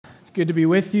It's good to be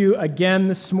with you again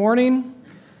this morning.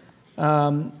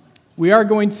 We are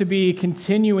going to be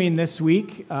continuing this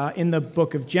week in the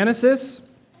book of Genesis.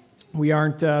 We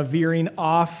aren't veering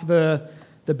off the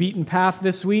beaten path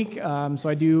this week, so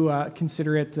I do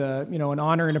consider it an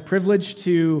honor and a privilege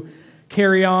to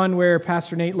carry on where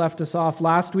Pastor Nate left us off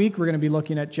last week. We're going to be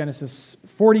looking at Genesis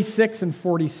 46 and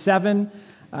 47.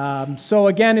 So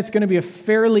again, it's going to be a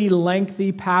fairly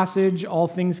lengthy passage, all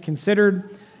things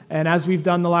considered. And as we've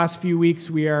done the last few weeks,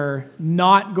 we are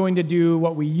not going to do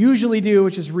what we usually do,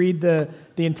 which is read the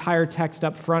entire text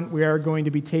up front. We are going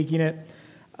to be taking it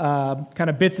kind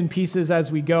of bits and pieces as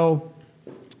we go.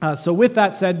 So with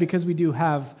that said, because we do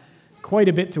have quite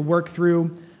a bit to work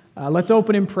through, let's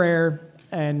open in prayer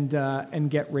and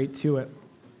get right to it.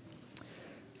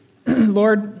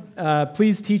 Lord,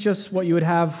 please teach us what you would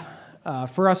have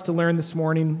for us to learn this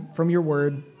morning from your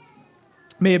word.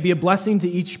 May it be a blessing to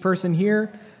each person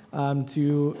here,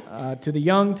 to the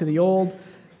young, to the old,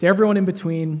 to everyone in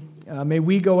between. May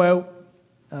we go out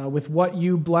with what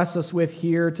you bless us with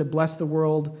here to bless the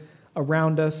world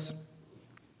around us.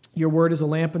 Your word is a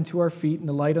lamp unto our feet and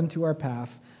a light unto our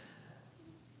path.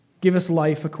 Give us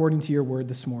life according to your word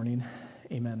this morning.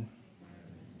 Amen.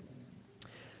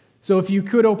 So if you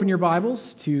could open your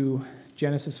Bibles to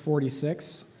Genesis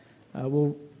 46,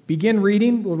 we'll begin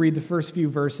reading. We'll read the first few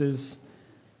verses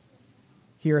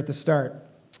here at the start.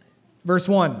 Verse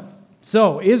 1,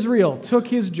 So Israel took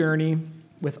his journey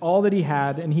with all that he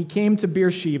had, and he came to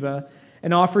Beersheba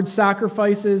and offered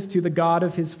sacrifices to the God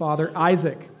of his father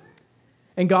Isaac.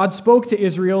 And God spoke to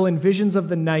Israel in visions of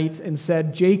the night and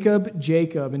said, Jacob,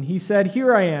 Jacob. And he said,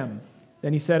 Here I am.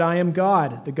 Then he said, I am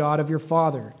God, the God of your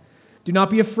father. Do not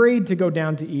be afraid to go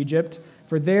down to Egypt,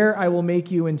 for there I will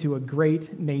make you into a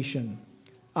great nation.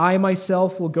 I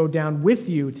myself will go down with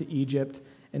you to Egypt,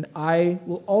 and I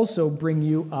will also bring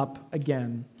you up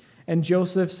again. And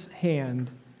Joseph's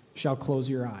hand shall close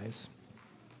your eyes.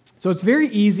 So it's very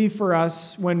easy for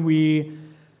us when we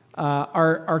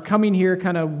are coming here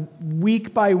kind of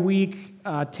week by week,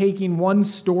 taking one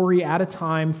story at a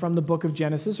time from the book of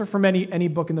Genesis or from any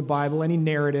book in the Bible, any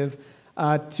narrative,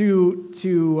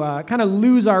 to kind of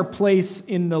lose our place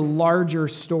in the larger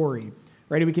story.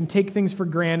 Right? We can take things for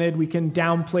granted. We can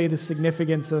downplay the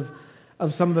significance of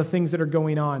some of the things that are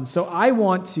going on. So I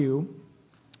want to,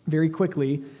 very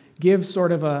quickly, give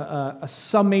sort of a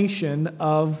summation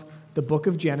of the book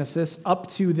of Genesis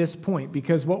up to this point,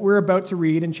 because what we're about to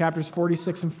read in chapters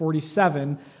 46 and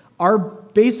 47 are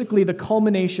basically the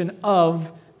culmination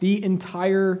of the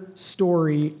entire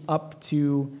story up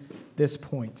to this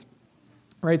point.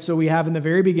 Right? So we have in the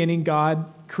very beginning God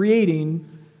creating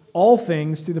all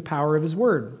things through the power of his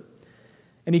word.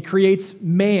 And he creates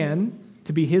man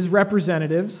to be his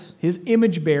representatives, his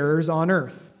image bearers on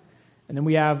earth. And then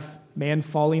we have man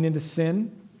falling into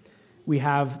sin. We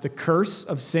have the curse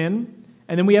of sin.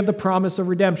 And then we have the promise of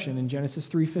redemption in Genesis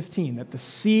 3:15, that the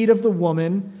seed of the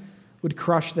woman would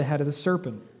crush the head of the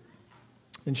serpent.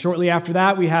 And shortly after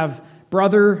that, we have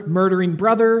brother murdering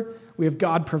brother. We have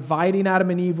God providing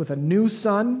Adam and Eve with a new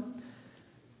son.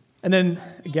 And then,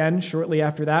 again, shortly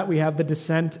after that, we have the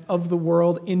descent of the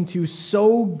world into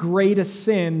so great a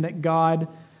sin that God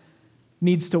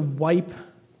needs to wipe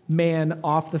man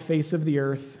off the face of the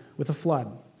earth with a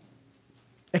flood.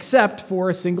 Except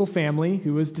for a single family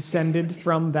who was descended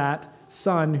from that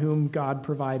son whom God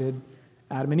provided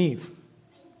Adam and Eve.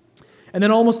 And then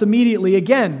almost immediately,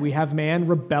 again, we have man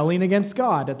rebelling against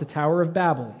God at the Tower of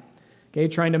Babel,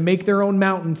 trying to make their own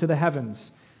mountain to the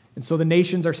heavens. And so the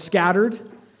nations are scattered.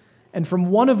 And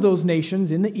from one of those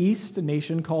nations in the east, a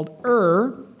nation called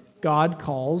God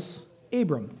calls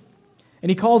Abram. And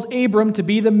he calls Abram to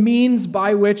be the means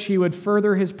by which he would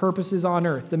further his purposes on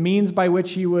earth, the means by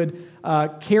which he would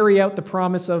carry out the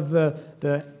promise of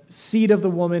the seed of the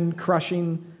woman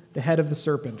crushing the head of the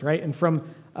serpent, right? And from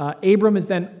Abram is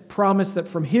then promised that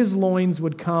from his loins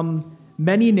would come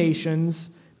many nations,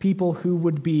 people who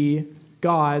would be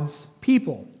God's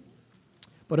people.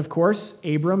 But of course,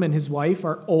 Abram and his wife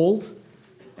are old,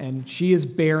 and she is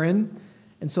barren,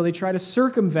 and so they try to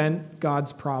circumvent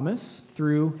God's promise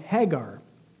through Hagar.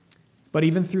 But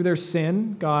even through their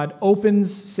sin, God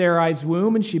opens Sarai's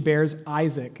womb, and she bears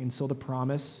Isaac, and so the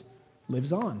promise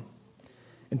lives on.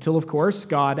 Until, of course,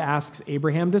 God asks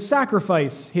Abraham to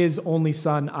sacrifice his only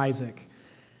son, Isaac.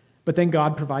 But then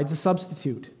God provides a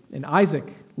substitute, and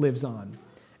Isaac lives on.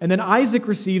 And then Isaac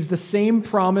receives the same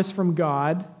promise from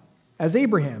God as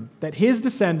Abraham, that his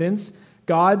descendants,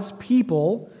 God's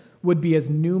people, would be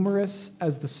as numerous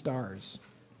as the stars.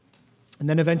 And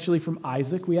then eventually from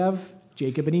Isaac we have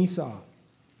Jacob and Esau.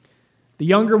 The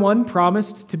younger one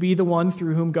promised to be the one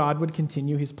through whom God would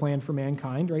continue his plan for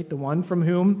mankind, right? The one from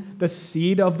whom the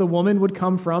seed of the woman would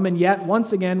come from. And yet,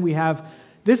 once again, we have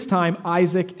this time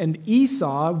Isaac and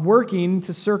Esau working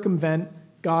to circumvent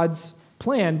God's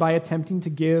plan by attempting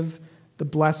to give the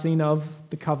blessing of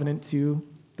the covenant to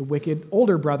the wicked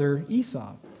older brother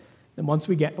Esau. And once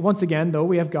again, though,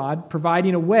 we have God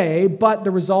providing a way, but the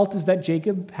result is that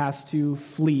Jacob has to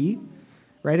flee,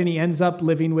 right? And he ends up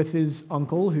living with his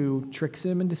uncle who tricks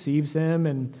him and deceives him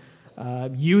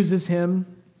and uses him.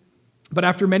 But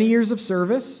after many years of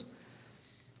service,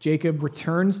 Jacob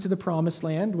returns to the promised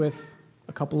land with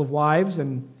a couple of wives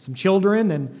and some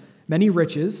children and many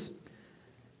riches.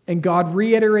 And God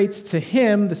reiterates to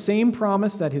him the same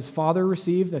promise that his father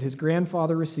received, that his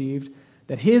grandfather received,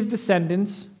 that his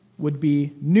descendants would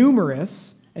be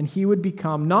numerous and he would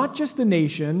become not just a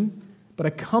nation, but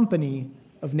a company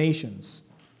of nations.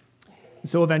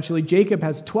 So eventually Jacob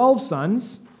has 12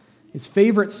 sons. His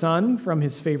favorite son from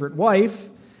his favorite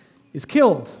wife is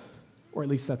killed, or at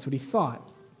least that's what he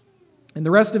thought. And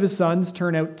the rest of his sons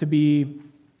turn out to be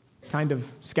kind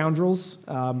of scoundrels.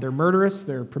 They're murderous,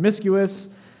 they're promiscuous,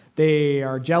 they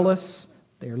are jealous,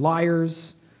 they are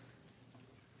liars.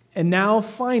 And now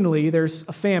finally there's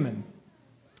a famine.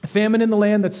 A famine in the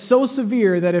land that's so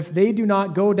severe that if they do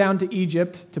not go down to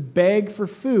Egypt to beg for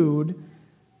food,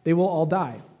 they will all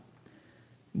die.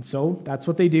 And so that's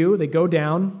what they do. They go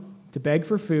down to beg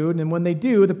for food, and when they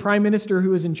do, the prime minister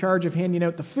who is in charge of handing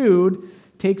out the food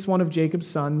takes one of Jacob's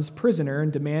sons prisoner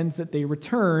and demands that they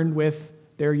return with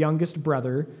their youngest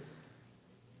brother.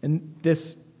 And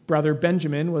this brother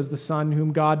Benjamin was the son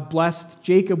whom God blessed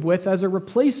Jacob with as a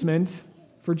replacement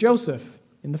for Joseph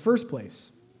in the first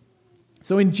place.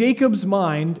 So in Jacob's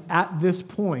mind, at this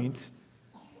point,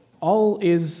 all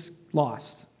is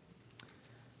lost.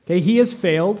 Okay, he has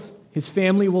failed. His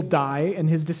family will die, and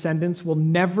his descendants will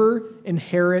never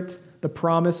inherit the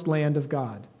promised land of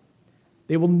God.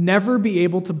 They will never be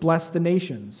able to bless the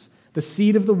nations. The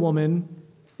seed of the woman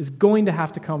is going to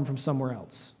have to come from somewhere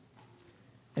else.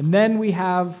 And then we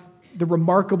have the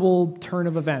remarkable turn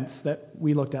of events that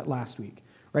we looked at last week,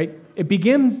 right? It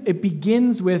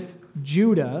begins with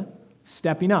Judah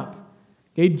stepping up.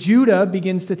 Okay, Judah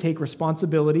begins to take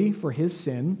responsibility for his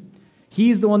sin.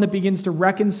 He's the one that begins to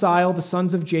reconcile the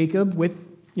sons of Jacob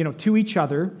to each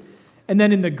other. And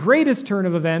then in the greatest turn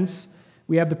of events,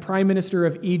 we have the prime minister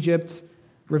of Egypt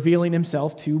revealing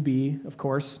himself to be, of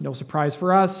course, no surprise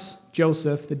for us,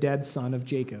 Joseph, the dead son of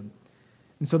Jacob.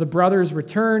 And so the brothers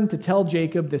return to tell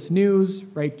Jacob this news,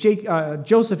 right?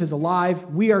 Joseph is alive.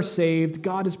 We are saved.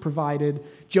 God has provided.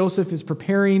 Joseph is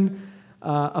preparing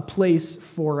a place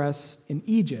for us in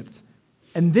Egypt.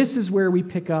 And this is where we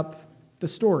pick up the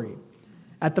story.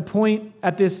 At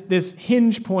this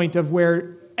hinge point of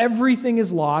where everything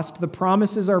is lost, the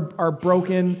promises are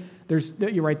broken.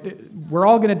 You're right, we're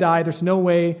all going to die. There's no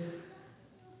way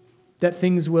that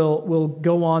things will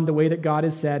go on the way that God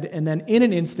has said. And then in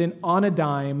an instant, on a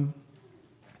dime,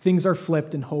 things are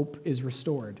flipped and hope is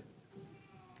restored.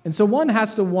 And so one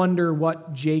has to wonder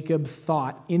what Jacob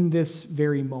thought in this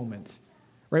very moment,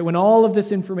 right? When all of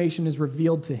this information is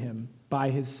revealed to him by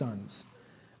his sons.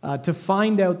 To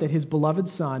find out that his beloved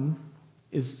son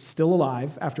is still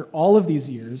alive after all of these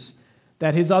years,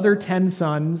 that his other 10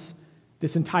 sons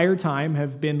this entire time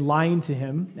have been lying to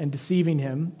him and deceiving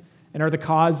him and are the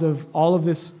cause of all of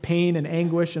this pain and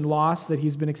anguish and loss that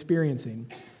he's been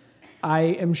experiencing. I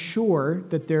am sure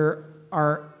that there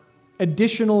are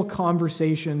additional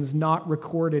conversations not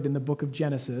recorded in the book of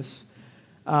Genesis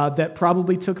that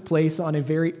probably took place on a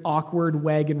very awkward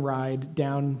wagon ride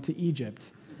down to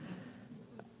Egypt.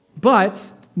 But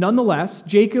nonetheless,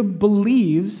 Jacob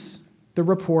believes the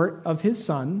report of his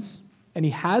sons, and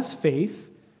he has faith,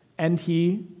 and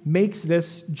he makes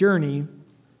this journey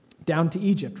down to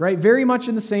Egypt, right? Very much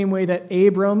in the same way that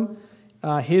Abram,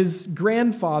 his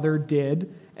grandfather,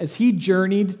 did as he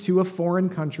journeyed to a foreign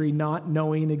country, not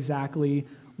knowing exactly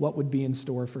what would be in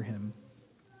store for him.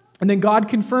 And then God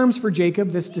confirms for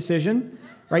Jacob this decision,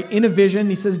 right? In a vision,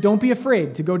 he says, don't be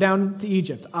afraid to go down to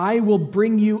Egypt. I will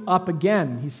bring you up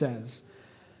again, he says.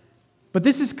 But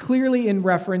this is clearly in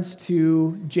reference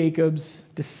to Jacob's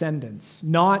descendants,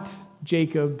 not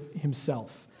Jacob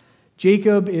himself.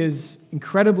 Jacob is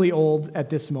incredibly old at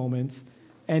this moment,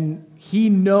 and he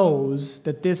knows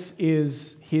that this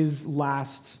is his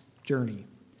last journey.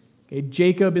 Okay?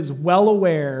 Jacob is well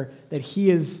aware that he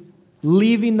is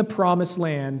leaving the promised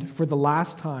land for the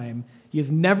last time. He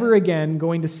is never again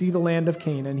going to see the land of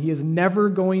Canaan. He is never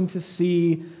going to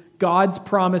see God's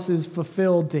promises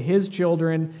fulfilled to his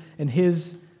children and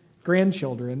his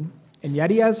grandchildren. And yet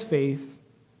he has faith,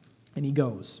 and he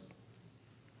goes.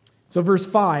 So verse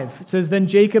 5, it says, Then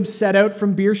Jacob set out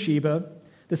from Beersheba.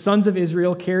 The sons of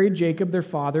Israel carried Jacob their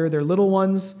father, their little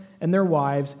ones, and their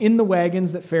wives in the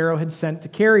wagons that Pharaoh had sent to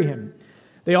carry him.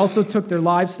 They also took their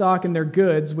livestock and their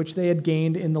goods, which they had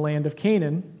gained in the land of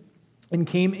Canaan, and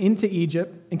came into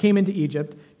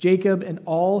Egypt, Jacob and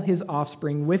all his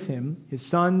offspring with him, his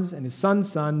sons and his sons'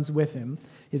 sons with him,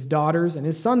 his daughters and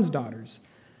his sons' daughters.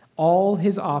 All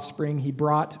his offspring he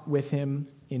brought with him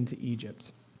into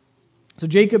Egypt. So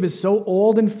Jacob is so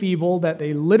old and feeble that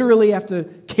they literally have to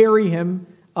carry him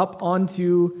up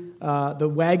onto the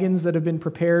wagons that have been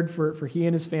prepared for he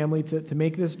and his family to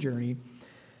make this journey.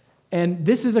 And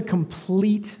this is a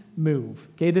complete move.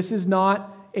 Okay, this is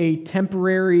not a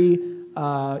temporary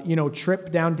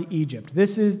trip down to Egypt.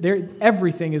 This is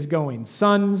everything is going.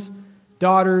 Sons,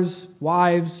 daughters,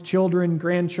 wives, children,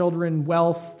 grandchildren,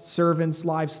 wealth, servants,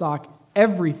 livestock,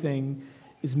 everything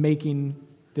is making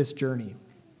this journey.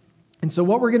 And so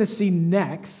what we're going to see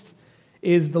next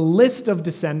is the list of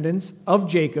descendants of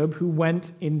Jacob who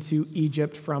went into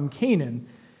Egypt from Canaan.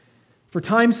 For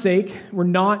time's sake, we're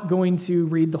not going to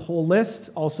read the whole list,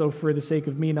 also for the sake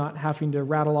of me not having to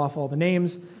rattle off all the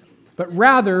names, but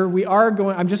rather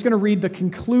I'm just going to read the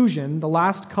conclusion, the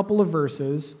last couple of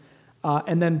verses,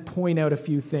 and then point out a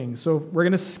few things. So we're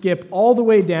going to skip all the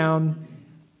way down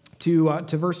to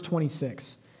verse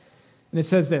 26. And it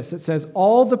says this, it says,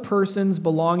 All the persons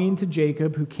belonging to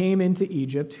Jacob who came into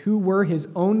Egypt, who were his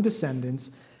own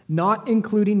descendants, not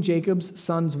including Jacob's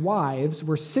sons' wives,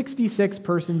 were 66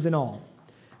 persons in all.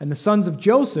 And the sons of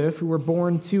Joseph, who were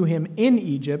born to him in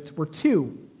Egypt, were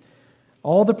 2.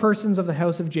 All the persons of the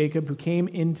house of Jacob who came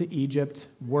into Egypt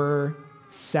were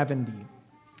 70.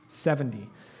 70.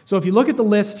 So if you look at the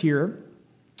list here,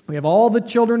 we have all the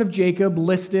children of Jacob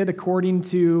listed according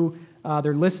to,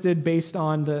 they're listed based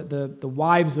on the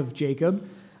wives of Jacob.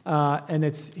 And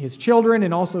it's his children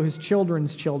and also his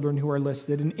children's children who are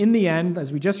listed. And in the end,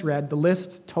 as we just read, the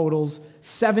list totals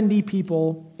 70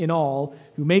 people in all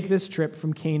who make this trip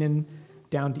from Canaan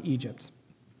down to Egypt.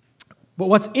 But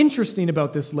what's interesting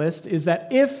about this list is that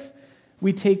if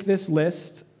we take this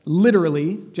list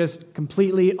literally, just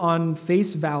completely on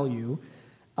face value,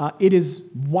 it is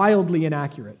wildly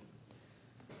inaccurate.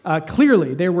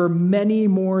 Clearly, there were many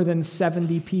more than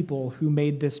 70 people who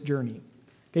made this journey.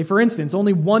 Okay, for instance,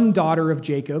 only one daughter of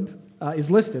Jacob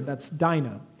is listed. That's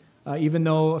Dinah, even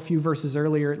though a few verses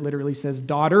earlier it literally says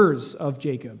daughters of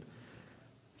Jacob.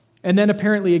 And then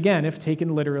apparently, again, if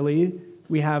taken literally,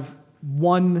 we have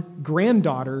one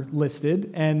granddaughter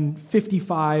listed and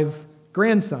 55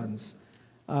 grandsons.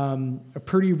 A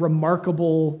pretty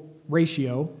remarkable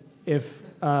ratio if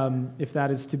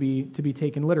that is to be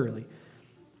taken literally.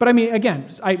 But I mean, again,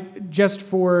 I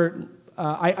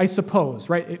suppose,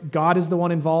 right? If God is the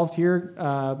one involved here,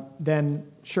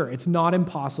 then sure, it's not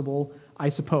impossible, I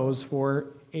suppose,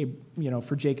 for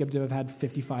Jacob to have had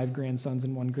 55 grandsons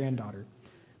and one granddaughter.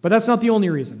 But that's not the only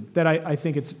reason that I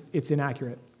think it's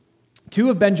inaccurate. 2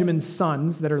 of Benjamin's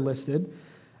sons that are listed,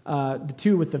 the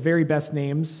 2 with the very best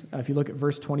names, if you look at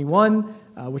verse 21,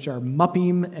 which are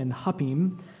Muppim and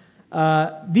Huppim,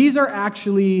 these are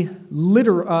actually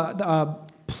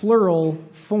plural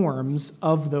forms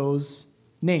of those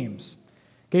names.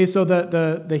 Okay, so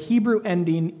the Hebrew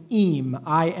ending im,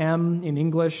 I-M in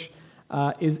English,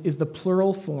 is the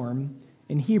plural form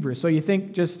in Hebrew. So you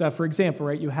think just, for example,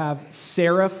 right, you have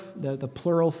seraph, the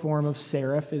plural form of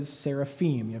seraph is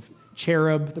seraphim. You have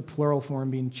cherub, the plural form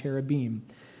being cherubim.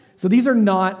 So these are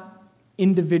not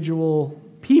individual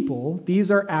people.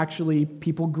 These are actually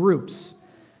people groups.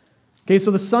 Okay,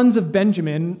 so the sons of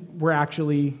Benjamin were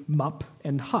actually Mupp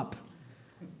and Hupp,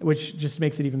 which just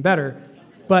makes it even better.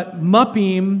 But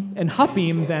Muppim and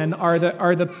Huppim then are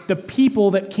the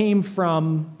people that came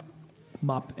from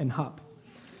Mupp and Hupp.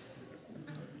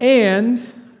 And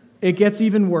it gets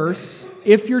even worse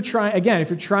if you're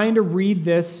trying to read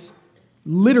this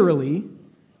literally,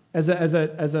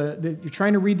 you're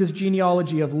trying to read this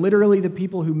genealogy of literally the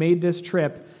people who made this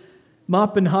trip.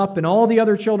 Mupp and Hupp and all the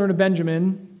other children of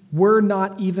Benjamin were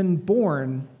not even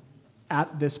born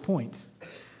at this point.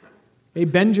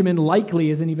 Benjamin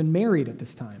likely isn't even married at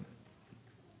this time.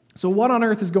 So what on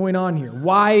earth is going on here?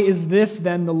 Why is this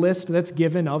then the list that's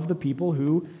given of the people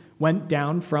who went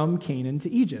down from Canaan to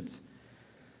Egypt?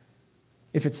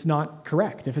 If it's not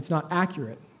correct, if it's not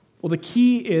accurate. Well, the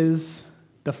key is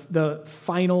the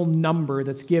final number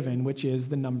that's given, which is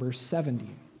the number 70.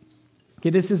 Okay,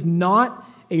 this is not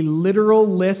a literal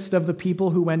list of the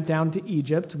people who went down to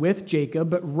Egypt with Jacob,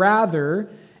 but rather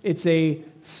it's a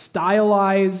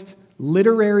stylized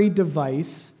literary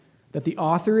device that the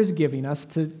author is giving us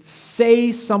to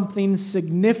say something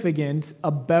significant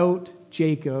about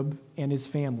Jacob and his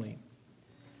family.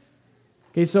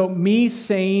 Okay, so me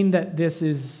saying that this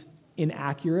is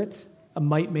inaccurate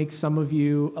might make some of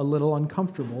you a little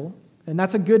uncomfortable, and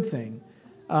that's a good thing,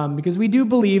 because we do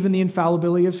believe in the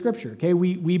infallibility of Scripture. Okay,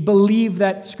 we believe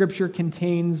that Scripture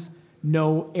contains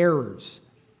no errors,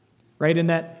 right? And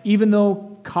that even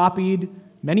though copied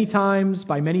many times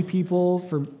by many people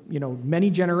for many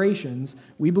generations,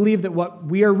 we believe that what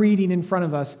we are reading in front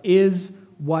of us is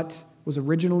what was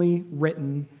originally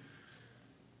written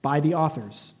by the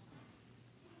authors.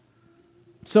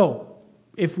 So,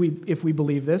 if we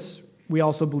believe this, we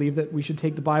also believe that we should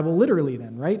take the Bible literally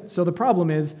then, right? So the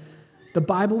problem is, the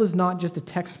Bible is not just a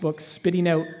textbook spitting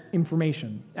out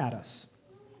information at us.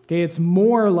 Okay, it's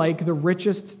more like the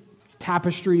richest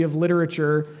tapestry of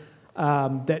literature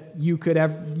that you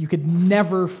could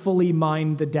never fully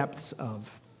mine the depths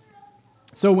of.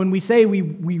 So when we say we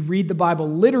read the Bible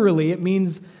literally, it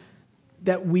means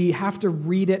that we have to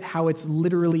read it how it's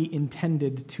literally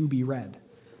intended to be read.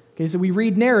 Okay, so we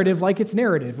read narrative like it's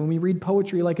narrative, and we read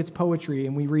poetry like it's poetry,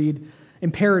 and we read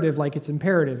imperative like it's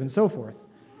imperative, and so forth.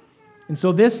 And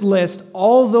so this list,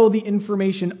 although the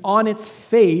information on its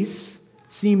face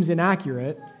seems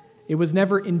inaccurate, it was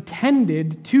never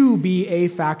intended to be a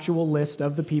factual list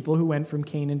of the people who went from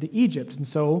Canaan to Egypt, and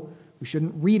so we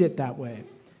shouldn't read it that way.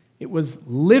 It was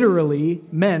literally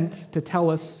meant to tell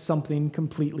us something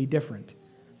completely different.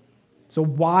 So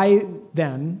why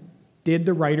then did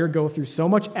the writer go through so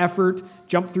much effort,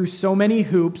 jump through so many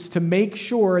hoops to make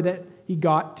sure that he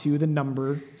got to the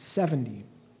number 70?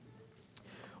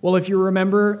 Well, if you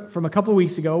remember from a couple of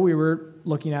weeks ago, we were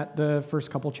looking at the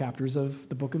first couple chapters of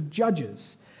the book of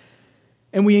Judges.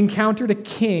 And we encountered a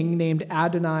king named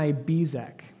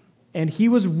Adoni-Bezek, and he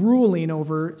was ruling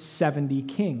over 70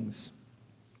 kings.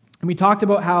 And we talked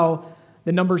about how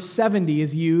the number 70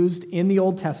 is used in the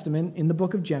Old Testament, in the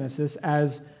book of Genesis,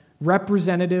 as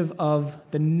representative of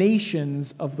the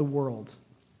nations of the world.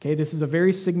 Okay, this is a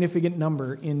very significant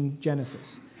number in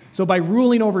Genesis. So by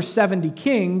ruling over 70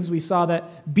 kings, we saw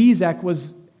that Bezek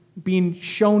was being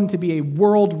shown to be a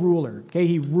world ruler. Okay,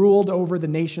 he ruled over the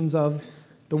nations of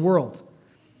the world.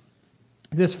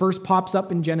 This first pops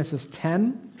up in Genesis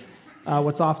 10,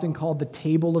 what's often called the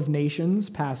Table of Nations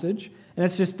passage. And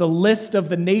it's just the list of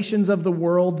the nations of the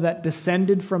world that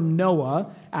descended from Noah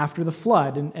after the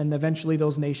flood. And eventually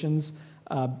those nations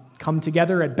come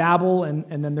together at Babel,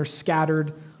 and then they're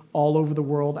scattered all over the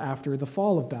world after the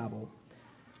fall of Babel.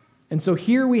 And so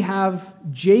here we have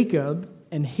Jacob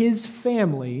and his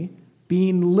family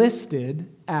being listed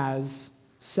as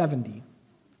 70.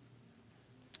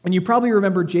 And you probably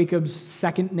remember Jacob's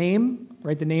second name,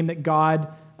 right? The name that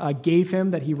God gave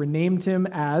him, that he renamed him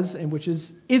as, and which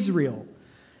is Israel.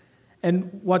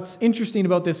 And what's interesting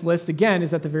about this list, again,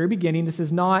 is at the very beginning, this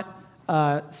is not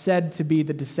said to be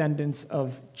the descendants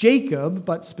of Jacob,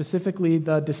 but specifically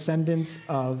the descendants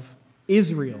of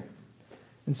Israel.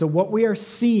 And so what we are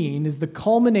seeing is the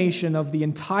culmination of the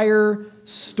entire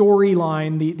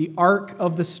storyline, the arc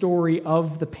of the story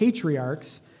of the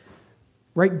patriarchs,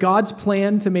 right? God's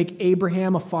plan to make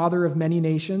Abraham a father of many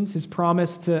nations, his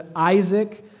promise to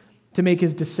Isaac to make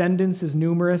his descendants as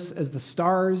numerous as the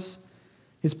stars,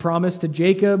 his promise to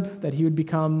Jacob that he would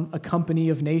become a company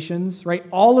of nations, right?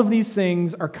 All of these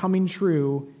things are coming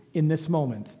true in this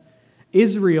moment.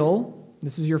 Israel,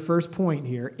 this is your first point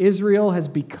here, Israel has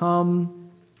become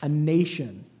a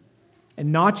nation.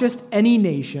 And not just any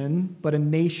nation, but a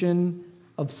nation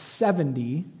of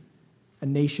 70, a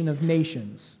nation of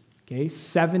nations. Okay,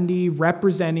 70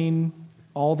 representing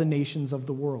all the nations of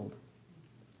the world.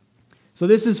 So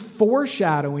this is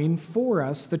foreshadowing for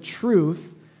us the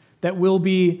truth that will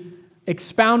be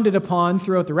expounded upon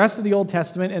throughout the rest of the Old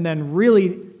Testament and then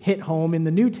really hit home in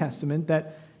the New Testament,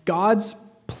 that God's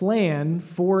plan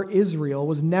for Israel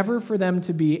was never for them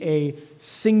to be a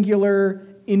singular,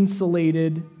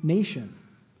 insulated nation.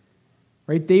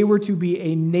 Right? They were to be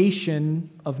a nation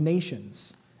of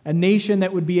nations. A nation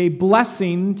that would be a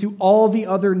blessing to all the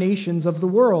other nations of the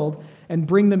world and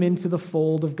bring them into the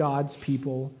fold of God's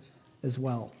people as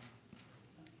well.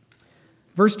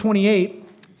 Verse 28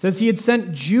 says he had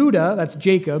sent Judah, that's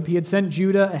Jacob, he had sent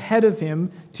Judah ahead of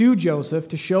him to Joseph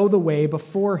to show the way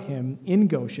before him in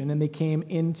Goshen, and they came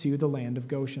into the land of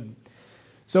Goshen.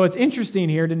 So it's interesting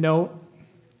here to note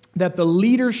that the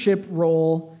leadership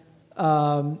role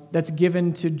that's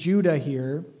given to Judah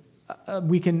here,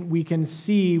 we can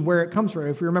see where it comes from.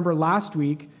 If we remember last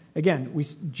week, again,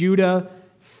 Judah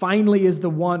finally is the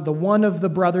one of the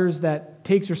brothers that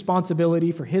takes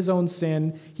responsibility for his own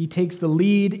sin. He takes the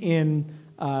lead in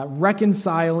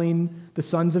reconciling the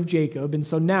sons of Jacob. And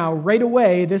so now, right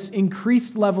away, this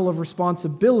increased level of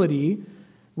responsibility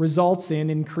results in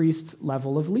increased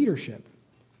level of leadership.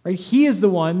 Right? He is the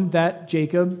one that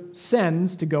Jacob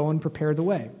sends to go and prepare the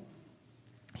way.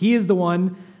 He is the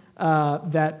one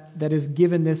that is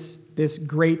given this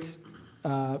great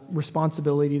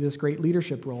responsibility, this great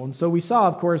leadership role. And so we saw,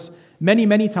 of course, many,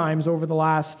 many times over the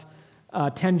last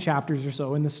 10 chapters or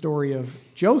so in the story of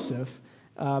Joseph,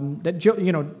 that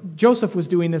Joseph was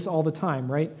doing this all the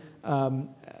time, right?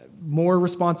 More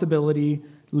responsibility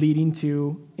leading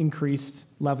to increased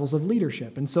levels of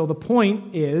leadership. And so the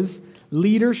point is,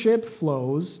 leadership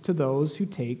flows to those who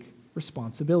take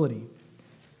responsibility.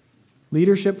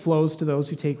 Leadership flows to those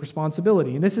who take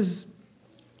responsibility. And this is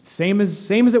same as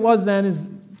it was then is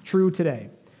true today,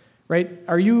 right?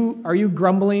 Are you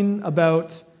grumbling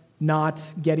about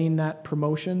not getting that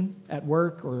promotion at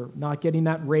work or not getting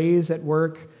that raise at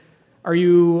work? Are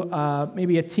you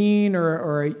maybe a teen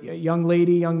or a young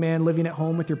lady, young man living at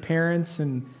home with your parents,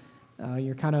 and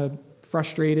you're kind of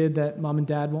frustrated that mom and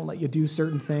dad won't let you do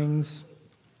certain things?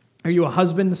 Are you a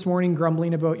husband this morning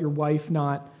grumbling about your wife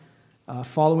not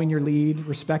following your lead,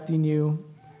 respecting you?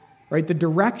 Right? The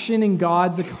direction in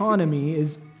God's economy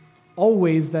is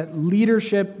always that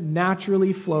leadership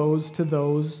naturally flows to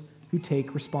those who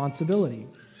take responsibility.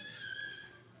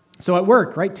 So at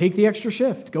work, right? Take the extra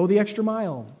shift, go the extra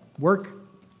mile, work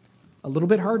a little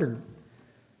bit harder.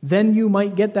 Then you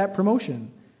might get that promotion.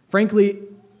 Frankly,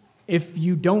 if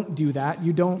you don't do that,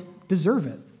 you don't deserve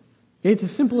it. It's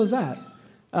as simple as that.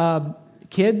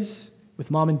 Kids with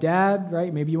mom and dad,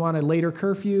 right? Maybe you want a later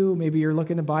curfew. Maybe you're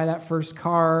looking to buy that first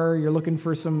car. You're looking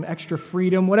for some extra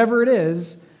freedom, whatever it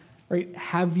is, right?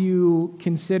 Have you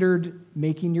considered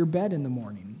making your bed in the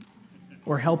morning,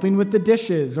 or helping with the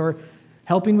dishes, or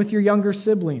helping with your younger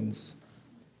siblings,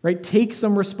 right? Take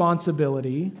some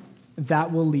responsibility.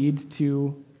 That will lead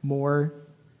to more,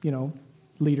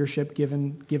 leadership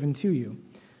given to you.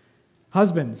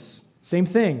 Husbands, same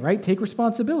thing, right? Take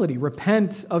responsibility.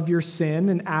 Repent of your sin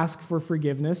and ask for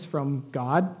forgiveness from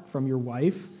God, from your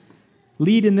wife.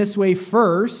 Lead in this way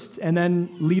first, and then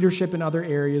leadership in other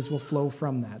areas will flow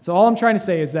from that. So all I'm trying to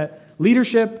say is that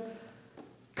leadership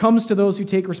comes to those who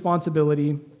take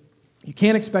responsibility. You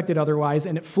can't expect it otherwise,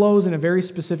 and it flows in a very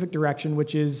specific direction,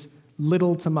 which is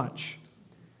little to much.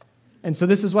 And so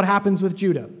this is what happens with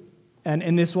Judah.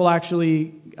 And this will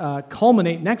actually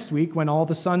culminate next week when all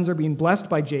the sons are being blessed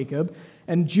by Jacob,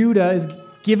 and Judah is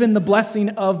given the blessing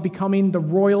of becoming the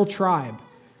royal tribe,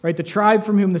 right? The tribe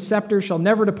from whom the scepter shall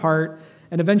never depart,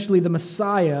 and eventually the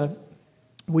Messiah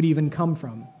would even come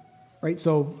from, right?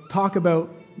 So talk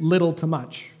about little to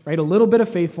much, right? A little bit of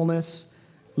faithfulness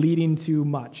leading to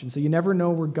much. And so you never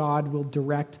know where God will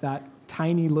direct that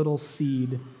tiny little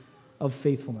seed of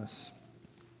faithfulness.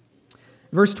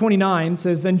 Verse 29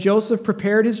 says, Then Joseph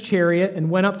prepared his chariot and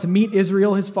went up to meet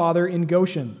Israel his father in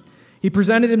Goshen. He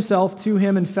presented himself to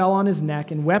him and fell on his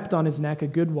neck and wept on his neck a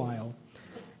good while.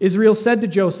 Israel said to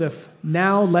Joseph,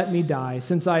 Now let me die,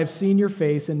 since I have seen your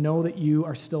face and know that you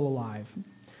are still alive.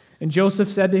 And Joseph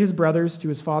said to his brothers, to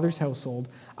his father's household,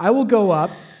 I will go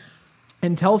up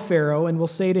and tell Pharaoh and will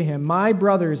say to him, My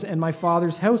brothers and my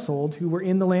father's household, who were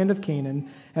in the land of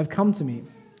Canaan, have come to me.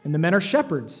 And the men are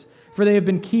shepherds, for they have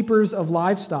been keepers of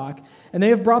livestock, and they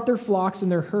have brought their flocks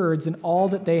and their herds and all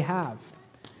that they have.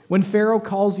 When Pharaoh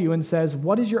calls you and says,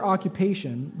 What is your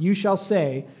occupation? You shall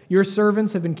say, Your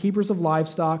servants have been keepers of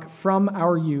livestock from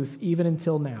our youth even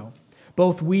until now,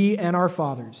 both we and our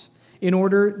fathers, in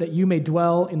order that you may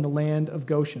dwell in the land of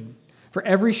Goshen. For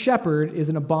every shepherd is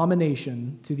an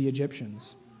abomination to the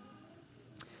Egyptians.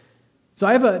 So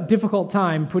I have a difficult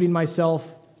time putting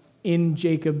myself in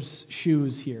Jacob's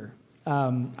shoes here.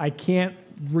 I can't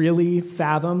really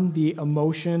fathom the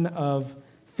emotion of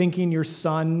thinking your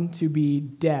son to be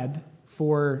dead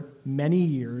for many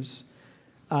years,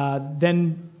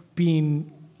 then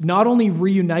being not only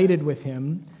reunited with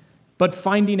him, but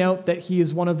finding out that he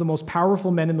is one of the most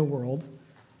powerful men in the world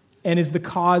and is the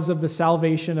cause of the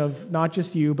salvation of not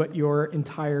just you, but your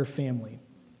entire family.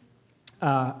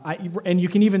 And you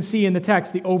can even see in the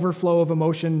text the overflow of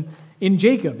emotion in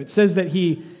Jacob. It says that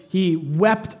he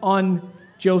wept on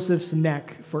Joseph's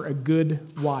neck for a good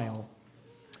while.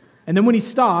 And then when he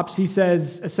stops, he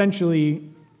says essentially,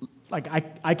 like,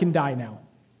 I can die now.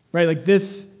 Right? Like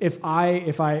this, if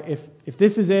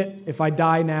this is it, if I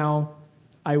die now,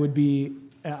 I would be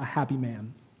a happy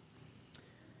man.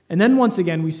 And then once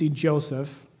again, we see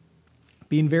Joseph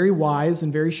being very wise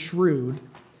and very shrewd,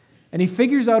 and he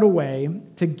figures out a way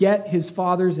to get his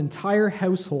father's entire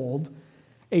household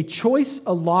a choice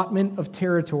allotment of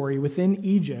territory within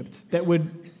Egypt that would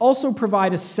also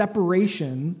provide a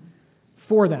separation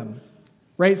for them,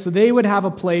 right? So they would have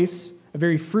a place, a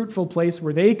very fruitful place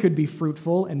where they could be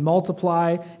fruitful and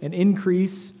multiply and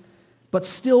increase, but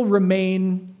still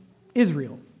remain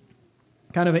Israel.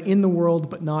 Kind of an in the world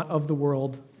but not of the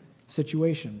world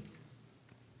situation.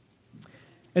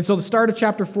 And so the start of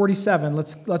chapter 47,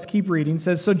 let's keep reading,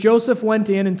 says, "So Joseph went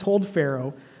in and told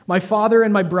Pharaoh, 'My father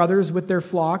and my brothers with their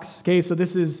flocks.'" Okay, so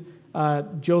this is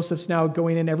Joseph's now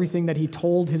going in, everything that he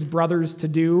told his brothers to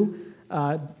do.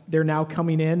 They're now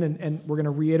coming in, and we're going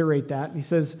to reiterate that. And he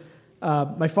says,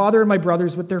 "My father and my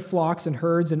brothers with their flocks and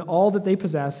herds and all that they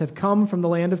possess have come from the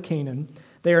land of Canaan.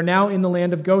 They are now in the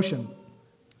land of Goshen."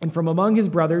 And from among his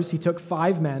brothers he took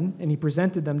 5 men, and he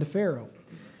presented them to Pharaoh.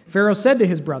 Pharaoh said to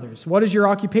his brothers, "What is your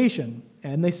occupation?"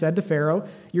 And they said to Pharaoh,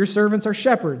 "Your servants are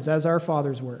shepherds, as our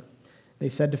fathers were." They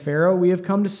said to Pharaoh, "We have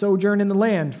come to sojourn in the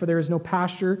land, for there is no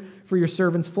pasture for your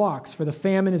servants' flocks, for the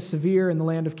famine is severe in the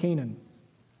land of Canaan.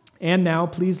 And now,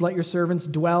 please let your servants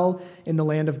dwell in the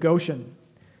land of Goshen."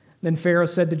 Then Pharaoh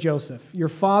said to Joseph, "Your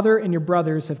father and your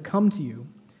brothers have come to you.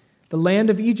 The land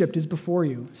of Egypt is before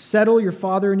you. Settle your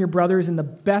father and your brothers in the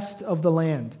best of the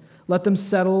land. Let them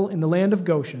settle in the land of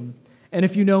Goshen. And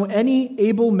if you know any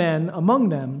able men among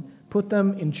them, put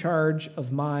them in charge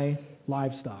of my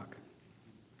livestock."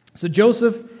 So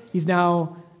Joseph, he's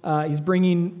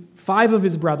bringing 5 of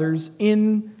his brothers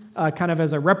in kind of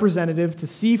as a representative to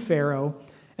see Pharaoh.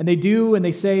 And they do, and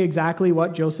they say exactly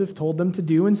what Joseph told them to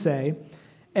do and say.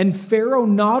 And Pharaoh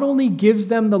not only gives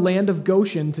them the land of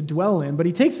Goshen to dwell in, but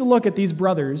he takes a look at these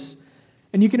brothers.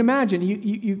 And you can imagine,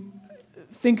 you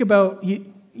think about,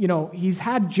 he's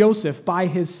had Joseph by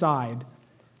his side,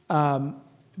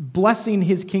 blessing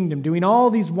his kingdom, doing all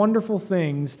these wonderful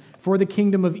things for the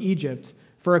kingdom of Egypt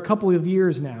for a couple of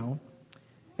years now.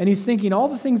 And he's thinking all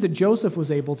the things that Joseph was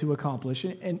able to accomplish.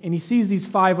 And he sees these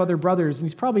 5 other brothers, and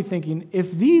he's probably thinking,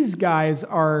 if these guys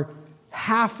are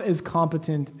half as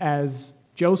competent as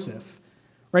Joseph,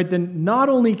 right, then not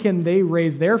only can they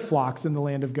raise their flocks in the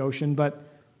land of Goshen, but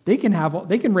they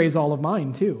can raise all of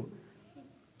mine too.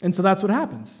 And so that's what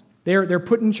happens. They're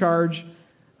put in charge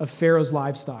of Pharaoh's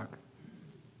livestock.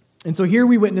 And so here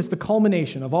we witness the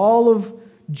culmination of all of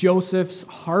Joseph's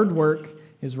hard work,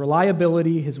 his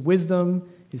reliability, his wisdom,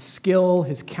 his skill,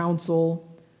 his counsel,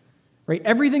 right?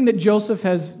 Everything that Joseph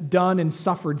has done and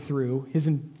suffered through his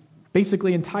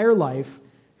basically entire life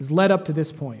has led up to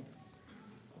this point.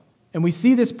 And we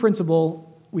see this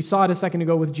principle, we saw it a second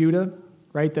ago with Judah,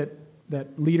 right?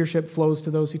 That leadership flows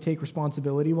to those who take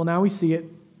responsibility. Well, now we see it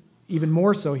even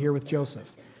more so here with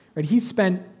Joseph, right? He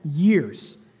spent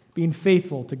years being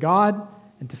faithful to God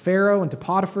and to Pharaoh and to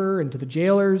Potiphar and to the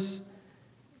jailers.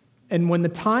 And when the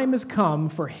time has come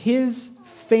for his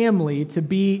family to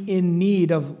be in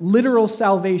need of literal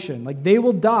salvation, like they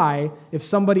will die if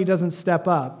somebody doesn't step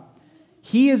up,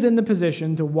 he is in the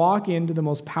position to walk into the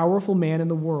most powerful man in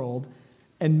the world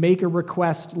and make a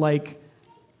request like,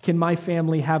 "Can my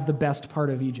family have the best part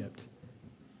of Egypt?"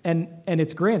 And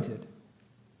it's granted.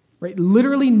 Right?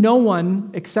 Literally no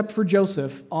one except for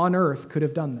Joseph on earth could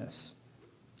have done this.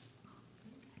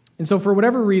 And so for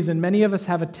whatever reason, many of us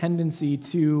have a tendency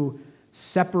to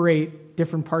separate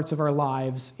different parts of our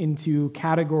lives into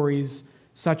categories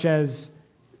such as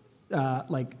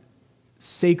like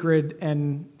sacred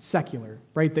and secular,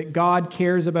 right? That God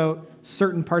cares about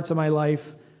certain parts of my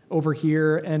life over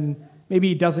here, and maybe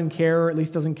he doesn't care, or at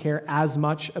least doesn't care as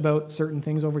much about certain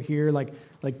things over here, like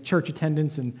church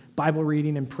attendance and Bible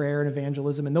reading and prayer and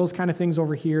evangelism and those kind of things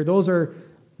over here. Those are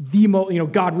the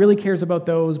most, God really cares about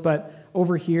those, but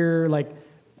over here,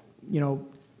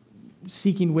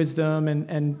 seeking wisdom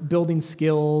and building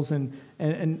skills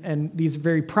and these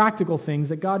very practical things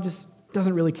that God just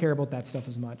doesn't really care about that stuff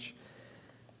as much.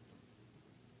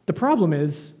 The problem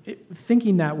is,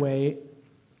 thinking that way,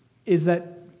 is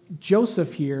that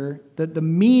Joseph here, that the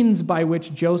means by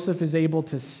which Joseph is able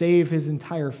to save his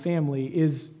entire family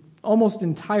is almost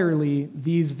entirely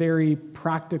these very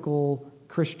practical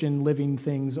Christian living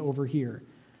things over here.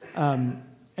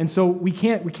 And so we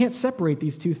can't separate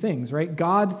these two things, right?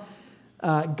 God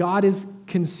is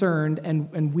concerned,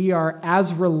 and we are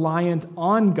as reliant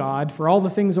on God for all the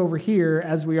things over here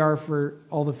as we are for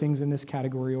all the things in this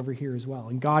category over here as well.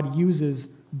 And God uses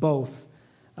both.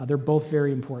 They're both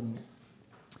very important.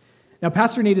 Now,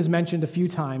 Pastor Nate has mentioned a few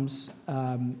times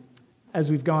as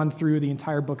we've gone through the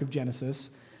entire book of Genesis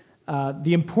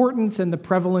the importance and the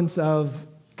prevalence of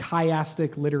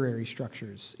chiastic literary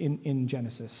structures in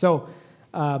Genesis. So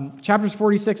chapters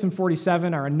 46 and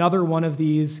 47 are another one of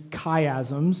these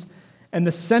chiasms, and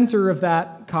the center of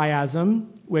that chiasm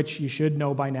which you should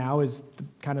know by now is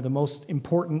kind of the most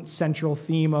important central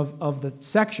theme of the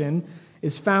section,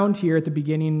 is found here at the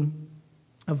beginning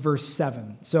of verse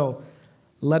 7. So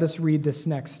let us read this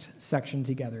next section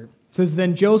together. It says,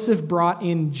 "Then Joseph brought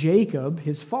in Jacob,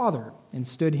 his father, and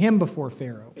stood him before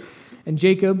Pharaoh. And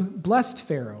Jacob blessed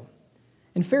Pharaoh.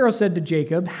 And Pharaoh said to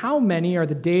Jacob, 'How many are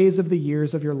the days of the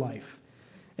years of your life?'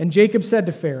 And Jacob said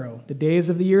to Pharaoh, 'The days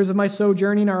of the years of my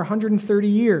sojourning are 130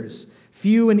 years.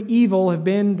 Few and evil have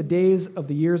been the days of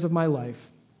the years of my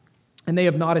life. And they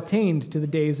have not attained to the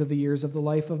days of the years of the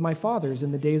life of my fathers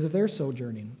in the days of their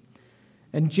sojourning.'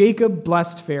 And Jacob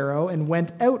blessed Pharaoh and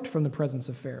went out from the presence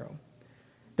of Pharaoh.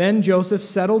 Then Joseph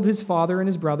settled his father and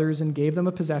his brothers and gave them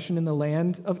a possession in the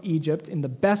land of Egypt, in the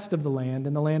best of the land,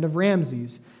 in the land of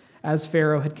Ramses, as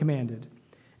Pharaoh had commanded.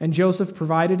 And Joseph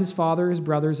provided his father, his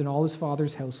brothers, and all his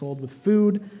father's household with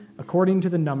food according to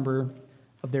the number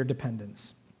of their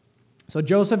dependents." So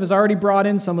Joseph has already brought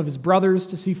in some of his brothers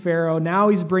to see Pharaoh. Now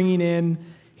he's bringing in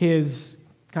his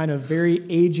kind of very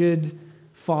aged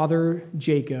father,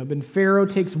 Jacob. And Pharaoh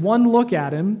takes one look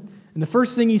at him, and the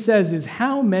first thing he says is,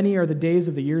 "How many are the days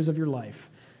of the years of your life?"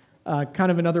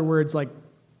 Kind of in other words, like,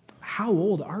 how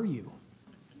old are you?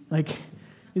 Like,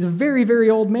 he's a very, very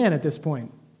old man at this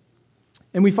point.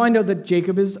 And we find out that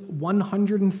Jacob is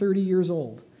 130 years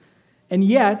old. And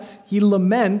yet, he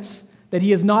laments that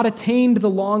he has not attained the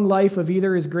long life of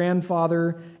either his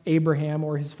grandfather Abraham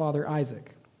or his father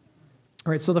Isaac.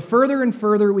 All right, so the further and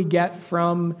further we get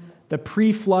from the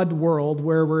pre-flood world,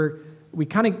 where we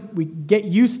get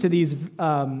used to these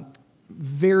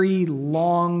very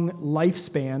long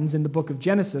lifespans in the book of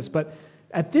Genesis, but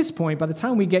at this point, by the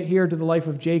time we get here to the life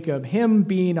of Jacob, him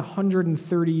being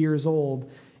 130 years old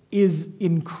is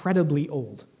incredibly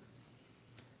old.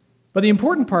 But the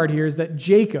important part here is that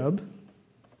Jacob,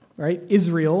 right,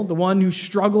 Israel, the one who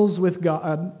struggles with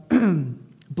God,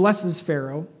 blesses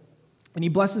Pharaoh, and he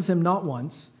blesses him not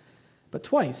once, but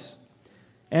twice.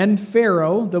 And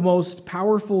Pharaoh, the most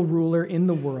powerful ruler in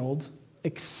the world,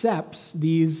 accepts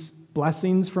these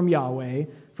blessings from Yahweh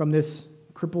from this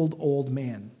crippled old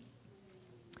man.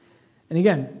 And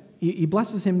again, he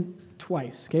blesses him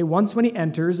twice, okay? Once when he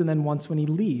enters and then once when he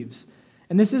leaves.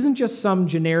 And this isn't just some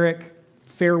generic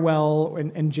farewell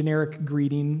and generic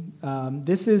greeting.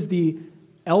 This is the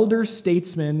elder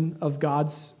statesman of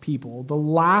God's people, the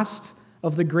last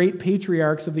of the great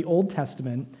patriarchs of the Old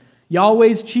Testament,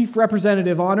 Yahweh's chief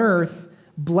representative on earth,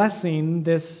 blessing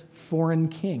this foreign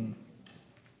king.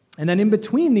 And then in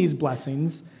between these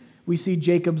blessings, we see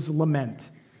Jacob's lament,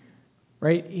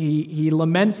 right? He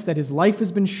laments that his life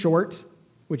has been short,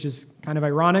 which is kind of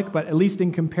ironic, but at least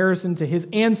in comparison to his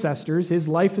ancestors, his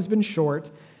life has been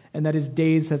short, and that his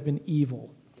days have been evil.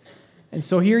 And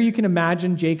so here you can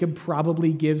imagine Jacob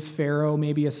probably gives Pharaoh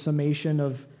maybe a summation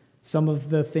of some of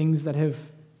the things that have,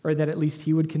 or that at least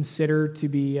he would consider to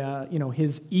be,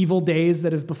 his evil days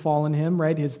that have befallen him,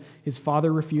 right? His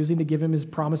father refusing to give him his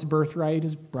promised birthright,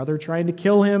 his brother trying to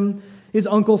kill him, his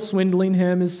uncle swindling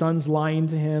him, his sons lying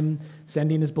to him,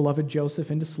 sending his beloved Joseph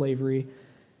into slavery.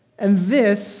 And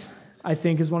this, I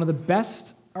think, is one of the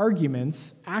best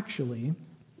arguments, actually,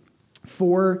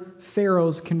 for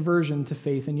Pharaoh's conversion to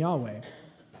faith in Yahweh.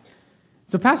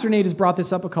 So Pastor Nate has brought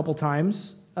this up a couple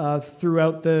times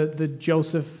throughout the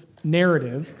Joseph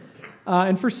narrative.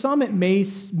 And for some, it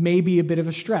may be a bit of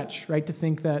a stretch, right, to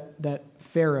think that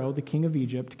Pharaoh, the king of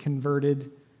Egypt,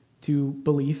 converted to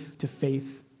belief, to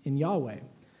faith in Yahweh.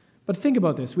 But think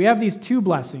about this. We have these two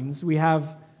blessings. We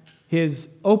have his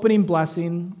opening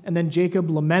blessing, and then Jacob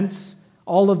laments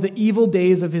all of the evil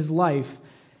days of his life.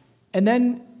 And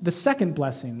then the second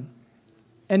blessing.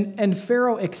 And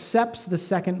Pharaoh accepts the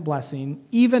second blessing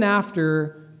even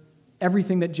after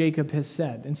everything that Jacob has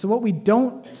said. And so what we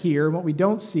don't hear, what we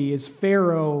don't see is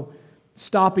Pharaoh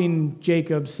stopping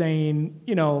Jacob saying,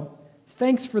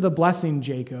 thanks for the blessing,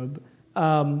 Jacob,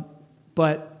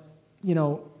 but,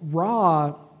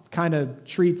 Ra kind of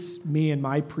treats me and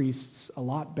my priests a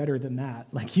lot better than that.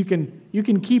 Like, you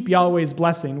can keep Yahweh's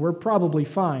blessing. We're probably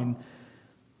fine.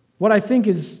 What I think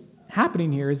is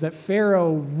happening here is that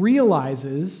Pharaoh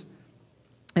realizes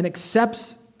and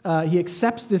accepts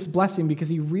this blessing because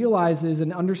he realizes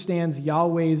and understands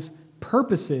Yahweh's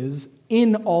purposes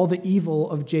in all the evil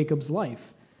of Jacob's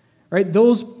life. Right?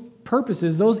 Those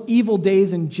purposes, those evil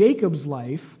days in Jacob's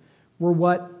life were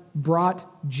what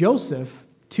brought Joseph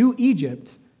to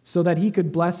Egypt so that he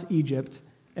could bless Egypt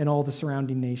and all the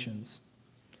surrounding nations.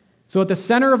 So at the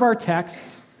center of our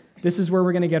text, this is where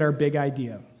we're going to get our big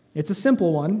idea. It's a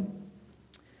simple one.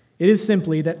 It is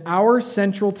simply that our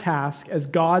central task as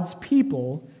God's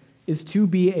people is to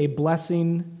be a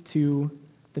blessing to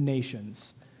the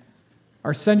nations.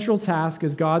 Our central task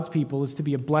as God's people is to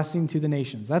be a blessing to the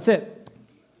nations. That's it.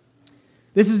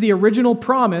 This is the original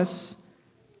promise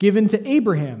given to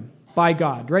Abraham by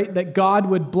God, right? That God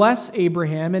would bless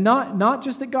Abraham, and not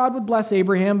just that God would bless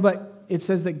Abraham, but it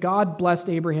says that God blessed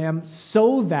Abraham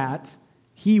so that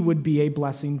he would be a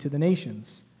blessing to the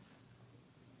nations.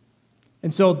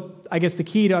 And so I guess the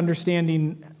key to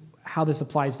understanding how this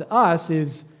applies to us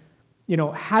is,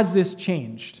 has this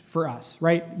changed for us,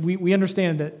 right? We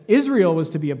understand that Israel was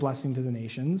to be a blessing to the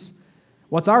nations.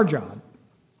 What's our job?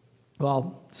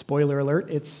 Well, spoiler alert,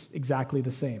 it's exactly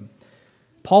the same.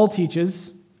 Paul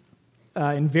teaches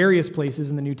in various places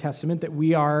in the New Testament that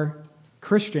we are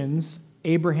Christians,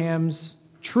 Abraham's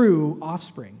true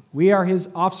offspring. We are his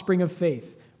offspring of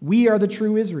faith. We are the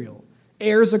true Israel,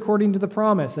 heirs according to the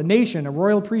promise, a nation, a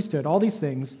royal priesthood, all these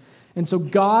things. And so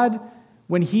God,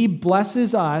 when he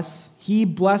blesses us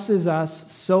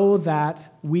so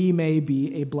that we may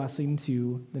be a blessing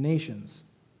to the nations.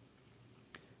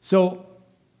 So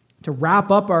to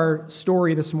wrap up our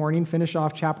story this morning, finish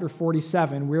off chapter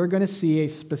 47, we're going to see a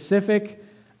specific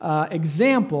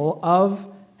example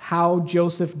of how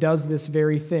Joseph does this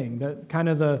very thing,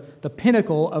 the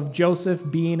pinnacle of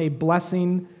Joseph being a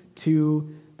blessing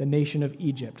to the nation of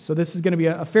Egypt. So this is going to be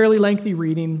a fairly lengthy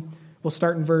reading. We'll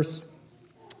start in verse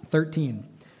 13.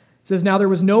 It says, "Now there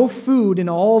was no food in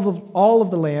all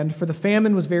of the land, for the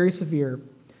famine was very severe,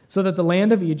 so that the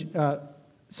land of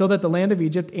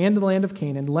Egypt and the land of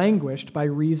Canaan languished by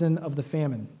reason of the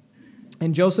famine.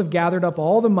 And Joseph gathered up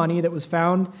all the money that was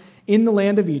found in the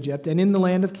land of Egypt and in the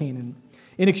land of Canaan,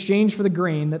 in exchange for the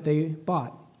grain that they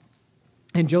bought.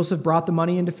 And Joseph brought the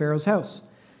money into Pharaoh's house.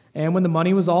 And when the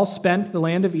money was all spent, in the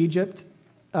land of Egypt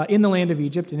and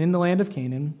in the land of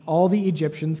Canaan, all the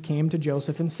Egyptians came to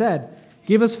Joseph and said,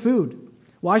 'Give us food.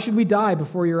 Why should we die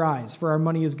before your eyes? For our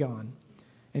money is gone.'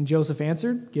 And Joseph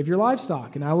answered, 'Give your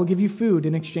livestock, and I will give you food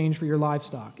in exchange for your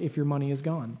livestock, if your money is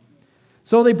gone.'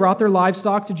 So they brought their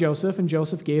livestock to Joseph, and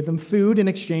Joseph gave them food in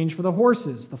exchange for the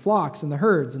horses, the flocks, and the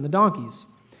herds, and the donkeys.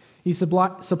 He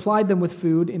supplied them with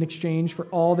food in exchange for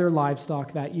all their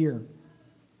livestock that year.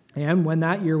 And when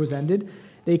that year was ended,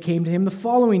 they came to him the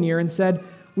following year and said,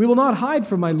 'We will not hide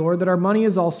from my lord that our money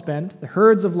is all spent. The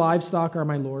herds of livestock are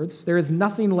my lord's. There is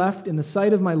nothing left in the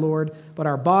sight of my lord but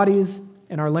our bodies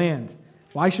and our land.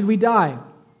 Why should we die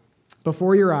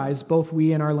before your eyes, both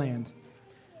we and our land?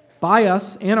 Buy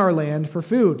us and our land for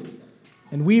food,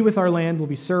 and we with our land will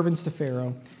be servants to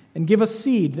Pharaoh, and give us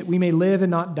seed that we may live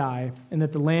and not die, and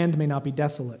that the land may not be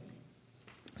desolate.'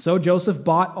 So Joseph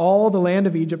bought all the land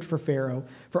of Egypt for Pharaoh,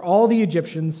 for all the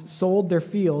Egyptians sold their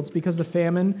fields because the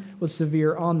famine was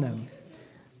severe on them.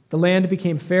 The land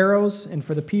became Pharaoh's, and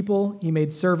for the people he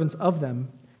made servants of them,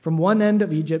 from one end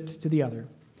of Egypt to the other.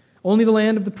 Only the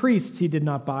land of the priests he did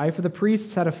not buy, for the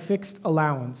priests had a fixed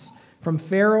allowance from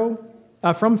Pharaoh,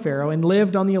 and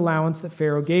lived on the allowance that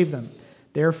Pharaoh gave them.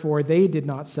 Therefore they did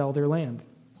not sell their land.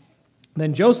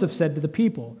 Then Joseph said to the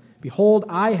people, 'Behold,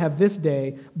 I have this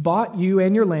day bought you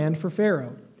and your land for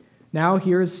Pharaoh. Now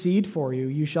here is seed for you.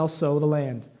 You shall sow the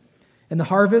land. And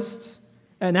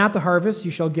at the harvest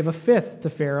you shall give a fifth to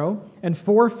Pharaoh, and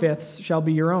 4/5 shall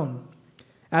be your own,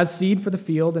 as seed for the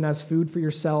field, and as food for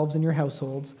yourselves and your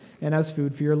households, and as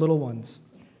food for your little ones.'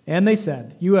 And they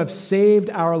said, 'You have saved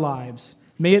our lives.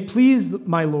 May it please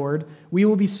my lord, we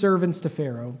will be servants to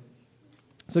Pharaoh.'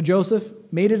 So Joseph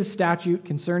made it a statute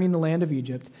concerning the land of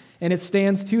Egypt, and it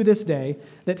stands to this day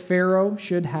that Pharaoh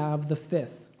should have the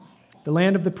fifth. The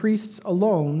land of the priests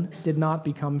alone did not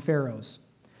become Pharaoh's.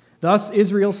 Thus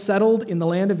Israel settled in the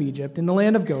land of Egypt, in the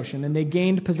land of Goshen, and they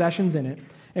gained possessions in it,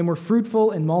 and were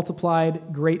fruitful and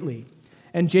multiplied greatly.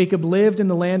 And Jacob lived in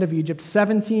the land of Egypt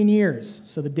 17 years.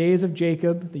 So the days of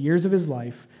Jacob, the years of his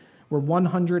life, were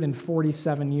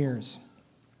 147 years.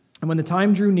 And when the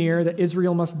time drew near that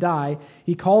Israel must die,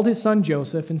 he called his son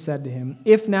Joseph and said to him,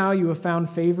 If I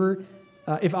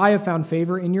have found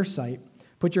favor in your sight,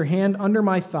 put your hand under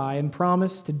my thigh and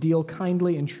promise to deal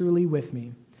kindly and truly with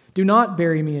me. Do not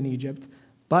bury me in Egypt,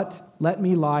 but let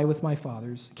me lie with my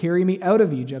fathers. Carry me out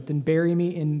of Egypt and bury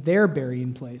me in their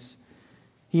burying place.'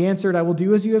 He answered, 'I will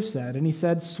do as you have said.' And he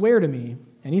said, 'Swear to me.'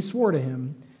 And he swore to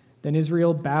him. Then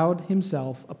Israel bowed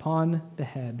himself upon the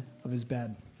head of his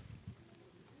bed."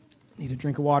 Need a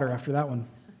drink of water after that one.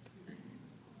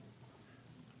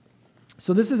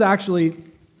 So this is actually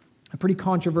a pretty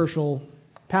controversial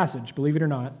passage, believe it or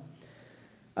not.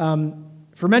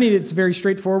 For many, it's very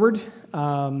straightforward,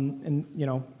 and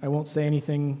I won't say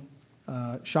anything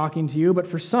shocking to you, but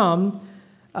for some,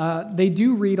 they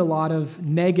do read a lot of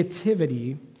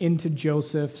negativity into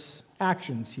Joseph's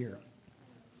actions here.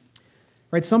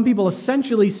 Right? Some people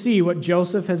essentially see what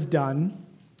Joseph has done,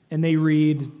 and they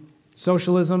read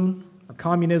socialism or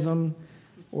communism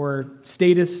or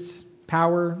statist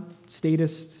power,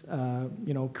 statist,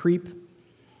 creep.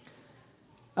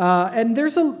 And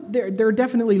there are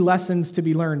definitely lessons to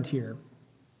be learned here.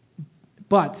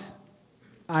 But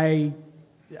I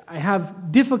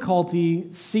have difficulty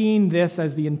seeing this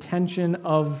as the intention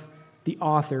of the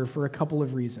author for a couple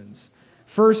of reasons.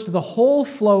 First, the whole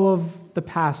flow of the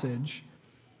passage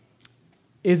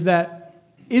is that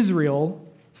Israel,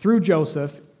 through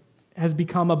Joseph, has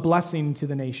become a blessing to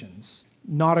the nations,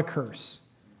 not a curse.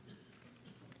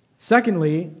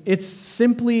 Secondly, it's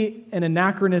simply an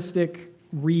anachronistic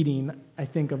reading, I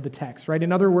think, of the text, right?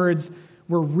 In other words,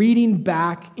 we're reading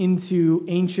back into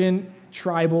ancient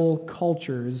tribal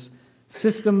cultures,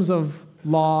 systems of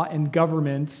law and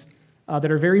government that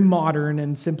are very modern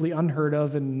and simply unheard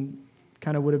of and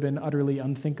kind of would have been utterly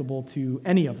unthinkable to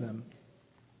any of them.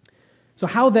 So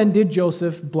how then did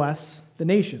Joseph bless the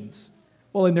nations?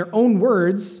 Well, in their own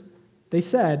words, they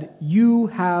said, "You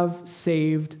have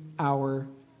saved our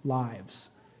lives."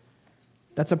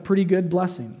 That's a pretty good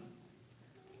blessing.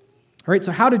 All right,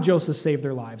 so how did Joseph save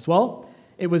their lives? Well,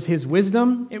 it was his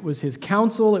wisdom, it was his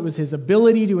counsel, it was his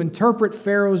ability to interpret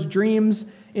Pharaoh's dreams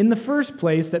in the first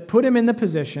place that put him in the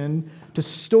position to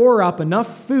store up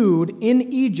enough food in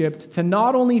Egypt to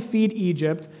not only feed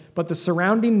Egypt, but the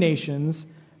surrounding nations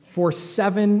for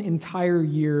 7 entire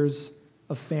years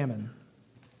of famine.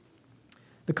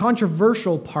 The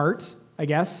controversial part, I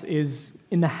guess, is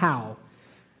in the how.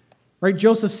 Right?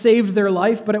 Joseph saved their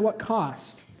life, but at what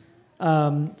cost?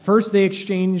 First, they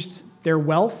exchanged their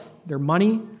wealth, their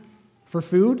money, for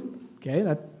food. Okay,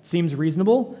 that seems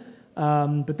reasonable.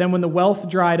 But then when the wealth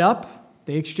dried up,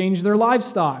 they exchanged their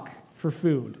livestock for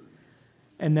food.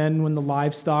 And then when the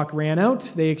livestock ran out,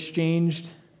 they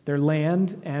exchanged their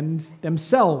land and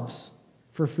themselves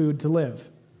for food to live.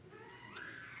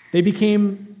 They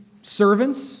became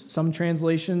servants, some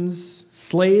translations,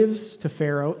 slaves to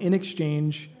Pharaoh in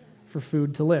exchange for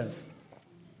food to live.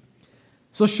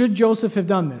 So should Joseph have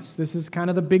done this? This is kind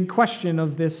of the big question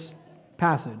of this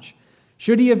passage.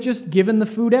 Should he have just given the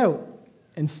food out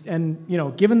and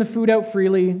given the food out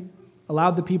freely,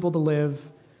 allowed the people to live?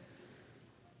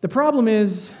 The problem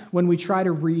is when we try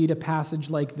to read a passage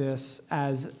like this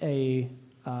as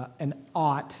an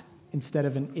ought instead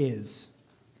of an is.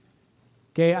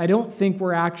 Okay, I don't think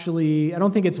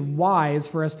it's wise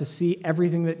for us to see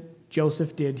everything that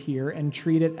Joseph did here and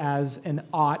treat it as an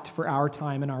ought for our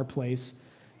time and our place.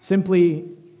 Simply,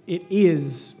 it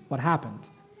is what happened.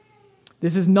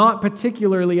 This is not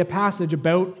particularly a passage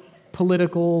about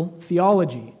political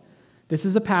theology. This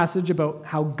is a passage about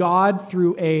how God,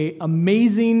 through an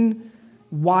amazing,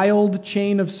 wild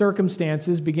chain of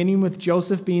circumstances, beginning with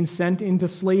Joseph being sent into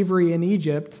slavery in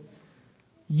Egypt,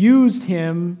 used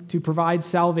him to provide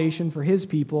salvation for his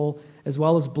people, as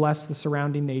well as bless the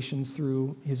surrounding nations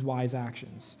through his wise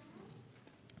actions.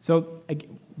 So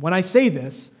when I say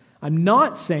this, I'm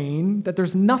not saying that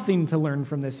there's nothing to learn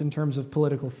from this in terms of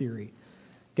political theory.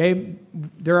 Okay?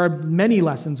 There are many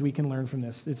lessons we can learn from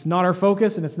this. It's not our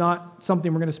focus, and it's not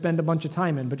something we're going to spend a bunch of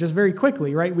time in. But just very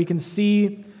quickly, right, we can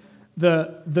see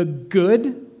the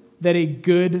good that a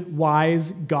good,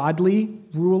 wise, godly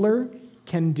ruler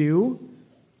can do.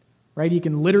 Right? He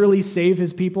can literally save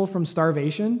his people from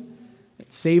starvation,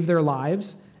 save their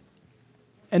lives.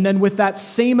 And then with that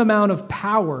same amount of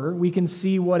power, we can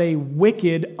see what a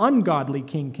wicked, ungodly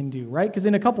king can do, right? Because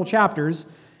in a couple chapters,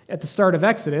 at the start of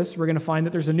Exodus, we're going to find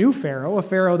that there's a new Pharaoh, a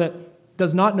Pharaoh that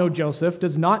does not know Joseph,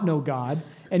 does not know God,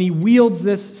 and he wields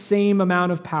this same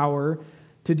amount of power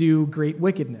to do great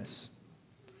wickedness.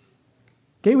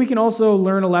 Okay, we can also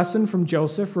learn a lesson from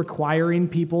Joseph requiring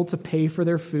people to pay for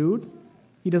their food.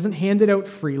 He doesn't hand it out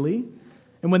freely,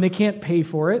 and when they can't pay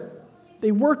for it,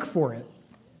 they work for it.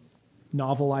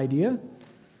 Novel idea.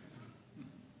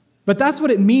 But that's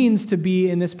what it means to be,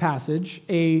 in this passage,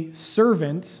 a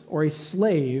servant or a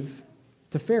slave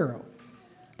to Pharaoh.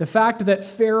 The fact that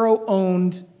Pharaoh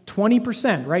owned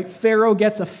 20%, right? Pharaoh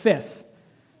gets a fifth.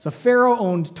 So Pharaoh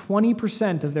owned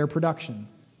 20% of their production.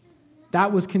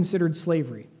 That was considered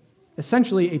slavery.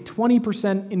 Essentially, a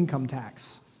 20% income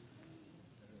tax.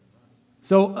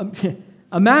 So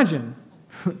imagine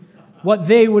what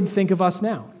they would think of us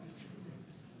now.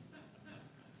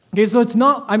 Okay, so it's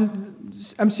not,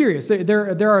 I'm serious.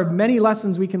 There are many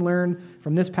lessons we can learn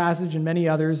from this passage and many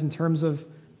others in terms of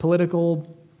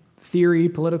political theory,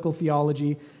 political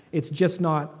theology. It's just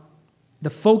not the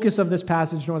focus of this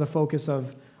passage nor the focus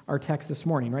of our text this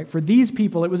morning, right? For these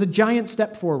people, it was a giant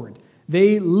step forward.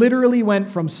 They literally went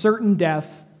from certain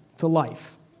death to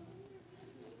life.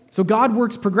 So God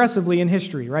works progressively in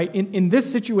history, right? In this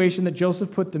situation that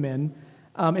Joseph put them in,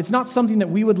 it's not something that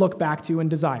we would look back to and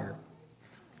desire.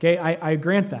 Okay, I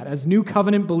grant that. As new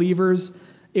covenant believers,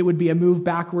 it would be a move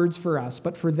backwards for us.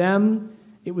 But for them,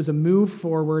 it was a move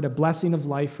forward, a blessing of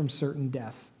life from certain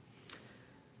death.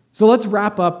 So let's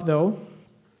wrap up, though,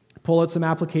 pull out some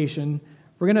application.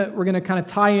 We're gonna kind of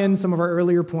tie in some of our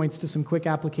earlier points to some quick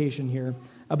application here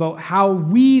about how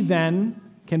we then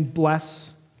can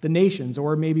bless the nations,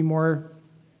 or maybe more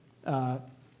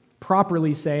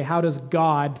properly say, how does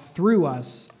God, through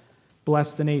us,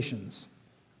 bless the nations?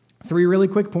 3 really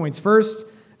quick points. First,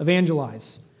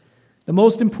 evangelize. The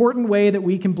most important way that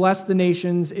we can bless the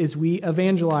nations is we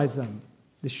evangelize them.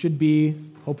 This should be,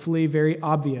 hopefully, very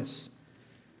obvious.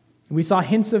 We saw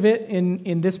hints of it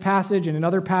in this passage and in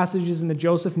other passages in the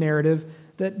Joseph narrative,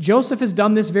 that Joseph has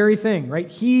done this very thing, right?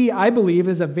 He, I believe,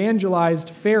 has evangelized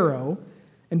Pharaoh,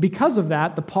 and because of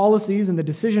that, the policies and the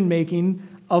decision-making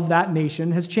of that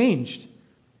nation has changed,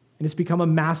 and it's become a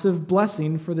massive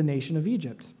blessing for the nation of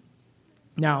Egypt.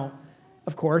 Now,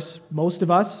 of course, most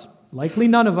of us, likely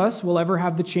none of us, will ever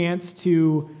have the chance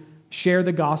to share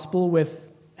the gospel with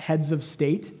heads of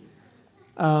state,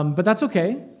 but that's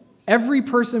okay. Every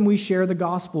person we share the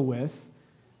gospel with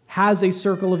has a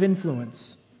circle of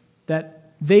influence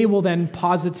that they will then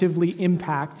positively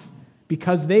impact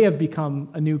because they have become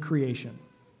a new creation.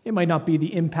 It might not be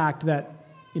the impact that,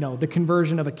 the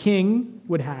conversion of a king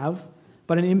would have,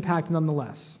 but an impact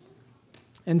nonetheless.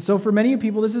 And so for many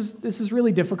people, this is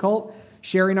really difficult,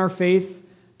 sharing our faith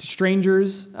to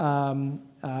strangers,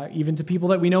 even to people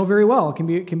that we know very well.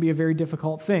 It can be a very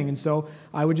difficult thing. And so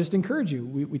I would just encourage you.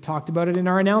 We talked about it in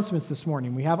our announcements this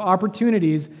morning. We have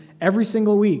opportunities every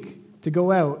single week to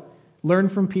go out, learn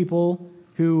from people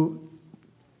who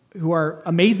are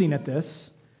amazing at this,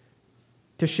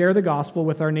 to share the gospel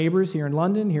with our neighbors here in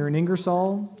London, here in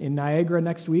Ingersoll, in Niagara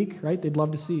next week, right? They'd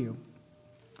love to see you.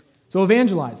 So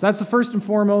evangelize. That's the first and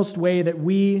foremost way that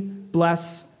we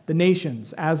bless the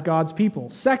nations as God's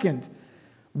people. Second,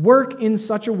 work in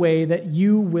such a way that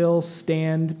you will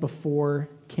stand before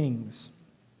kings.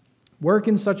 Work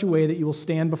in such a way that you will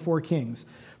stand before kings.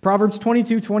 Proverbs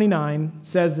 22:29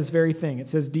 says this very thing. It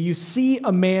says, "Do you see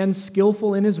a man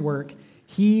skillful in his work?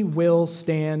 He will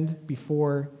stand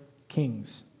before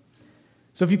kings."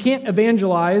 So if you can't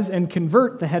evangelize and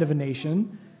convert the head of a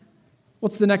nation,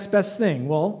 what's the next best thing?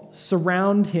 Well,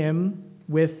 surround him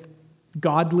with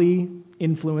godly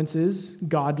influences,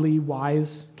 godly,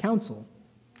 wise counsel.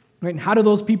 Right? And how do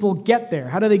those people get there?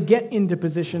 How do they get into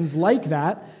positions like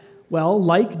that? Well,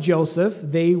 like Joseph,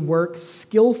 they work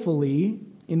skillfully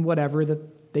in whatever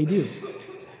that they do.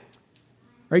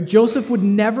 Right? Joseph would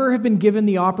never have been given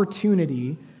the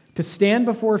opportunity to stand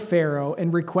before Pharaoh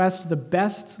and request the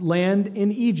best land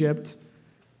in Egypt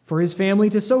for his family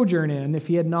to sojourn in if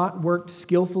he had not worked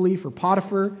skillfully for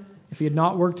Potiphar, if he had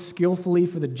not worked skillfully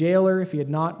for the jailer, if he had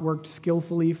not worked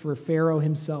skillfully for Pharaoh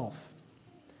himself.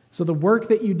 So the work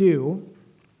that you do,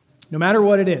 no matter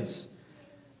what it is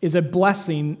a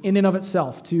blessing in and of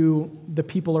itself to the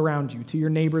people around you, to your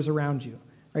neighbors around you.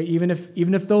 Right? Even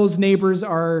if those neighbors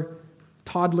are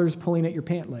toddlers pulling at your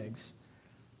pant legs.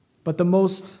 But the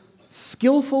most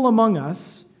skillful among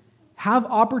us have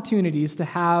opportunities to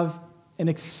have an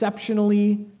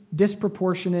exceptionally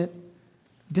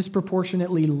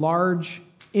disproportionately large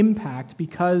impact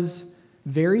because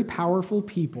very powerful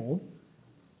people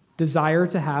desire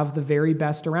to have the very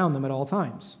best around them at all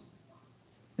times.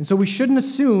 And so we shouldn't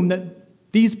assume that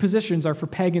these positions are for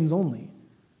pagans only.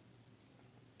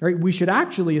 Right? We should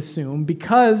actually assume,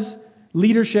 because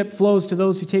leadership flows to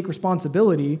those who take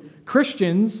responsibility,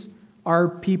 Christians are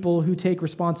people who take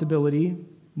responsibility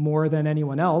more than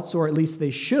anyone else, or at least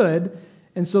they should.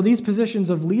 And so these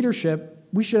positions of leadership,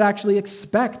 we should actually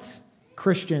expect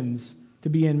Christians to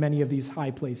be in many of these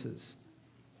high places.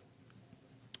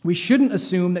 We shouldn't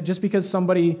assume that just because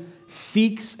somebody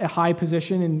seeks a high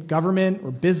position in government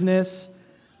or business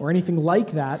or anything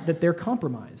like that, that they're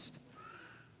compromised.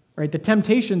 Right? The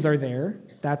temptations are there,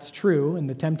 that's true, and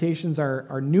the temptations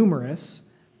are numerous,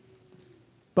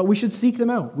 but we should seek them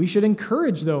out. We should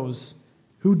encourage those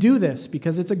who do this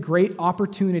because it's a great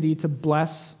opportunity to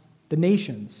bless the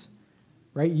nations.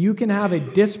 Right? You can have a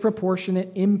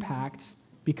disproportionate impact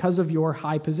because of your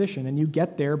high position, and you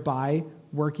get there by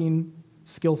working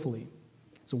skillfully.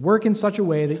 So work in such a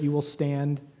way that you will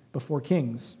stand before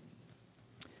kings.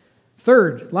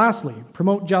 Third, lastly,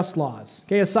 promote just laws.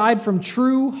 Okay, aside from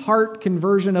true heart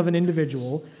conversion of an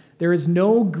individual, there is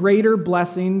no greater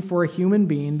blessing for a human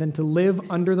being than to live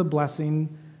under the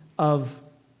blessing of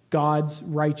God's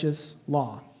righteous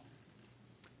law.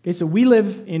 Okay, so we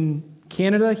live in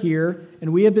Canada here,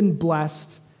 and we have been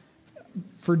blessed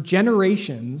for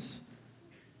generations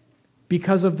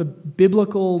because of the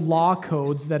biblical law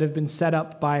codes that have been set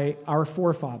up by our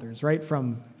forefathers, right?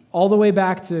 From all the way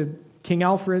back to King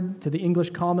Alfred, to the English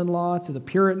common law, to the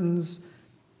Puritans.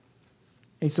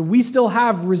 And so we still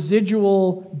have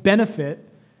residual benefit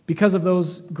because of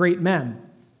those great men.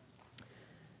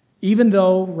 Even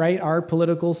though, right, our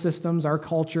political systems, our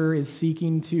culture is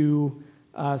seeking to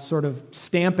sort of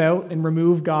stamp out and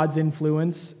remove God's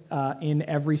influence in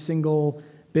every single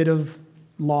bit of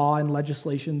law and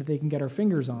legislation that they can get our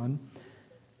fingers on.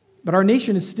 But our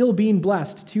nation is still being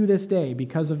blessed to this day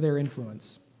because of their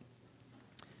influence.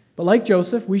 But like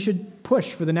Joseph, we should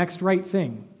push for the next right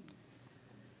thing.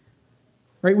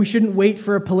 Right? We shouldn't wait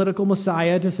for a political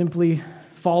Messiah to simply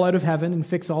fall out of heaven and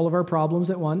fix all of our problems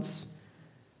at once.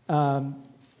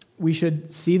 We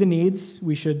should see the needs.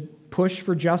 We should push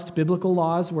for just biblical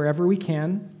laws wherever we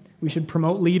can. We should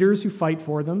promote leaders who fight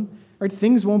for them. Right?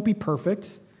 Things won't be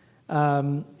perfect.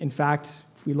 In fact,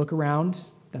 if we look around,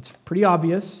 that's pretty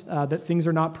obvious that things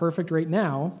are not perfect right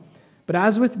now. But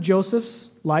as with Joseph's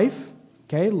life,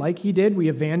 okay, like he did, we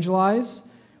evangelize,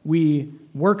 we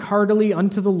work heartily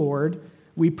unto the Lord,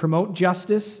 we promote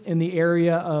justice in the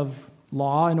area of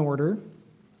law and order,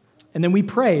 and then we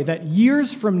pray that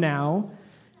years from now,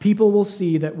 people will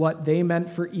see that what they meant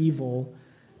for evil,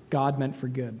 God meant for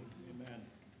good. Amen.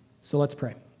 So let's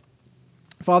pray.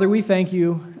 Father, we thank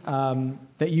you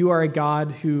that you are a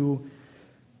God who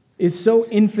is so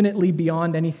infinitely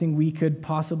beyond anything we could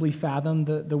possibly fathom.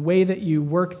 The way that you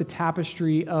work the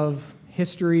tapestry of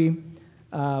history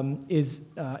is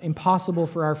impossible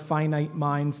for our finite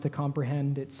minds to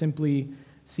comprehend. It simply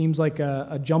seems like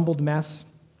a jumbled mess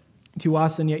to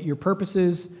us, and yet your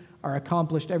purposes are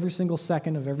accomplished every single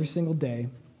second of every single day.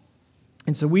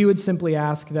 And so we would simply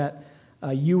ask that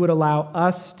you would allow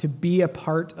us to be a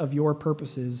part of your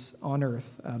purposes on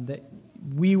earth, that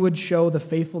we would show the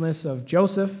faithfulness of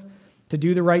Joseph to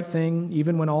do the right thing,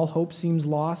 even when all hope seems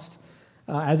lost,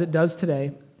 as it does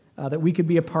today, that we could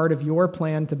be a part of your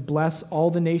plan to bless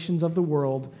all the nations of the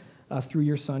world through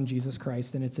your Son, Jesus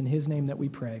Christ. And it's in his name that we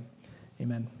pray.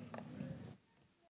 Amen.